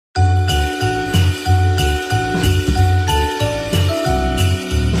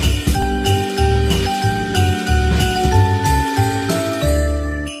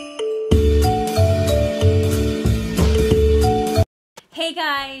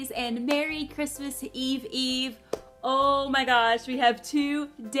guys, and Merry Christmas Eve. Oh my gosh, we have 2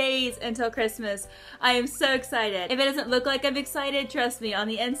 days until Christmas. I am so excited. If it doesn't look like I'm excited, trust me, on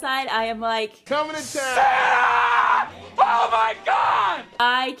the inside I am like, coming to town! Santa! Oh my god!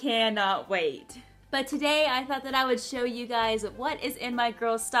 I cannot wait. But today I thought that I would show you guys what is in my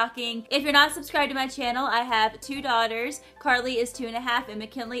girl's stocking. If you're not subscribed to my channel, I have 2 daughters. Karlie is 2.5 and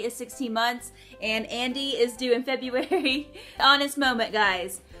McKinley is 16 months. And Andy is due in February. Honest moment,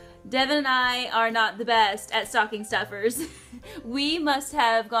 guys. Devin and I are not the best at stocking stuffers. We must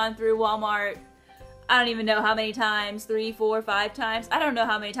have gone through Walmart, I don't even know how many times, 3, 4, 5 times. I don't know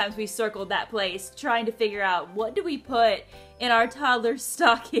how many times we circled that place trying to figure out what do we put in our toddler's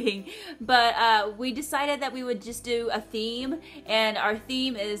stocking. But we decided that we would just do a theme, and our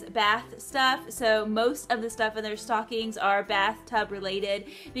theme is bath stuff. So most of the stuff in their stockings are bathtub related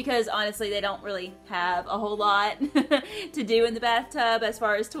because honestly they don't really have a whole lot to do in the bathtub as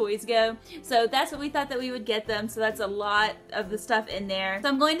far as toys go. So that's what we thought that we would get them. So that's a lot of the stuff in there. So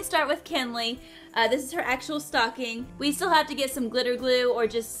I'm going to start with Kinley. This is her actual stocking. We still have to get some glitter glue or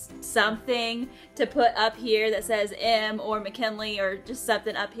just something to put up here that says M or McKinley or just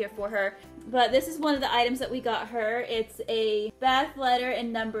something up here for her. But this is one of the items that we got her. It's a bath letter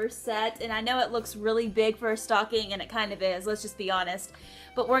and number set, and I know it looks really big for a stocking, and it kind of is, let's just be honest.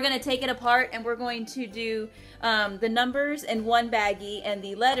 But we're going to take it apart and we're going to do the numbers in one baggie and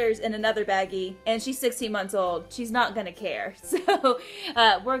the letters in another baggie. And she's 16 months old. She's not going to care. So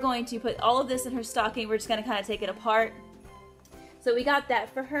we're going to put all of this in her stocking. We're just going to kind of take it apart. So we got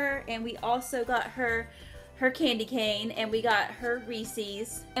that for her, and we also got her candy cane, and we got her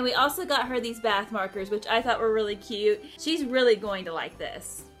Reese's, and we also got her these bath markers, which I thought were really cute. She's really going to like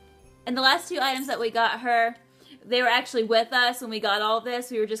this. And the last 2 items that we got her, they were actually with us when we got all this.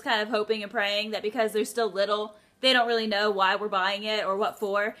 We were just kind of hoping and praying that because they're still little, they don't really know why we're buying it or what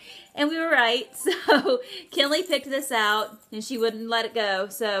for. And we were right. So Kinley picked this out and she wouldn't let it go.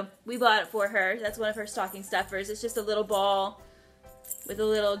 So we bought it for her. That's one of her stocking stuffers. It's just a little ball with a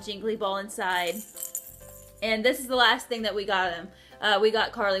little jingly ball inside. And this is the last thing that we got him. We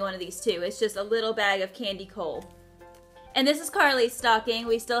got Karlie one of these too. It's just a little bag of candy coal. And this is Karlie's stocking.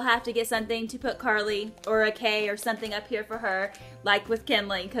 We still have to get something to put Karlie or a K or something up here for her, like with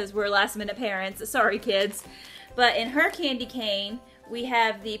Kinley, because we're last minute parents. Sorry, kids. But in her candy cane, we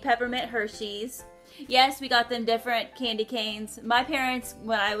have the peppermint Hershey's. Yes, we got them different candy canes. My parents,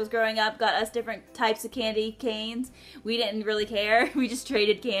 when I was growing up, got us different types of candy canes. We didn't really care. We just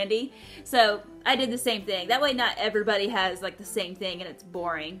traded candy. So I did the same thing. That way not everybody has like the same thing and it's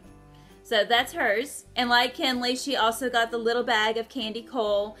boring. So that's hers. And like Kinley, she also got the little bag of candy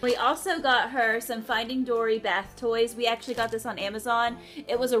coal. We also got her some Finding Dory bath toys. We actually got this on Amazon.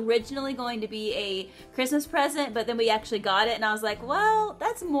 It was originally going to be a Christmas present, but then we actually got it and I was like, well,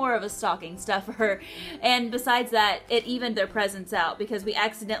 that's more of a stocking stuffer. And besides that, it evened their presents out because we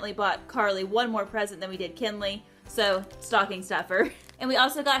accidentally bought Karlie one more present than we did Kinley. So, stocking stuffer. And we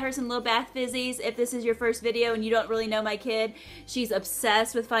also got her some little bath fizzies. If this is your first video and you don't really know my kid, she's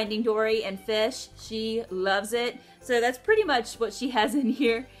obsessed with Finding Dory and fish. She loves it. So that's pretty much what she has in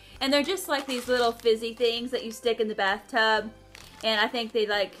here. And they're just like these little fizzy things that you stick in the bathtub. And I think they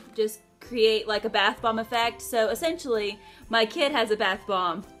like just create like a bath bomb effect. So essentially, my kid has a bath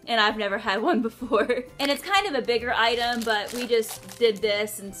bomb and I've never had one before. And it's kind of a bigger item, but we just did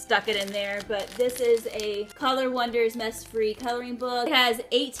this and stuck it in there. But this is a Color Wonders mess-free coloring book. It has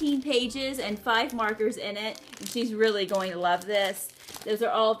 18 pages and 5 markers in it. And she's really going to love this. Those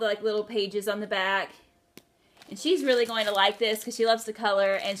are all the like little pages on the back. And she's really going to like this because she loves to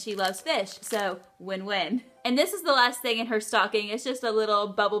color and she loves fish. So, win-win. And this is the last thing in her stocking. It's just a little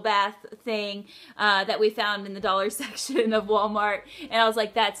bubble bath thing that we found in the dollar section of Walmart. And I was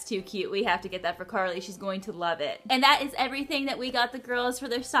like, that's too cute. We have to get that for Karlie. She's going to love it. And that is everything that we got the girls for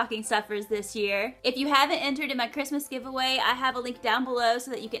their stocking stuffers this year. If you haven't entered in my Christmas giveaway, I have a link down below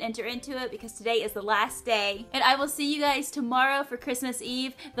so that you can enter into it because today is the last day. And I will see you guys tomorrow for Christmas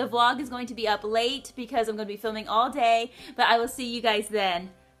Eve. The vlog is going to be up late because I'm going to be filming all day. But I will see you guys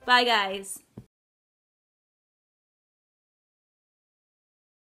then. Bye, guys.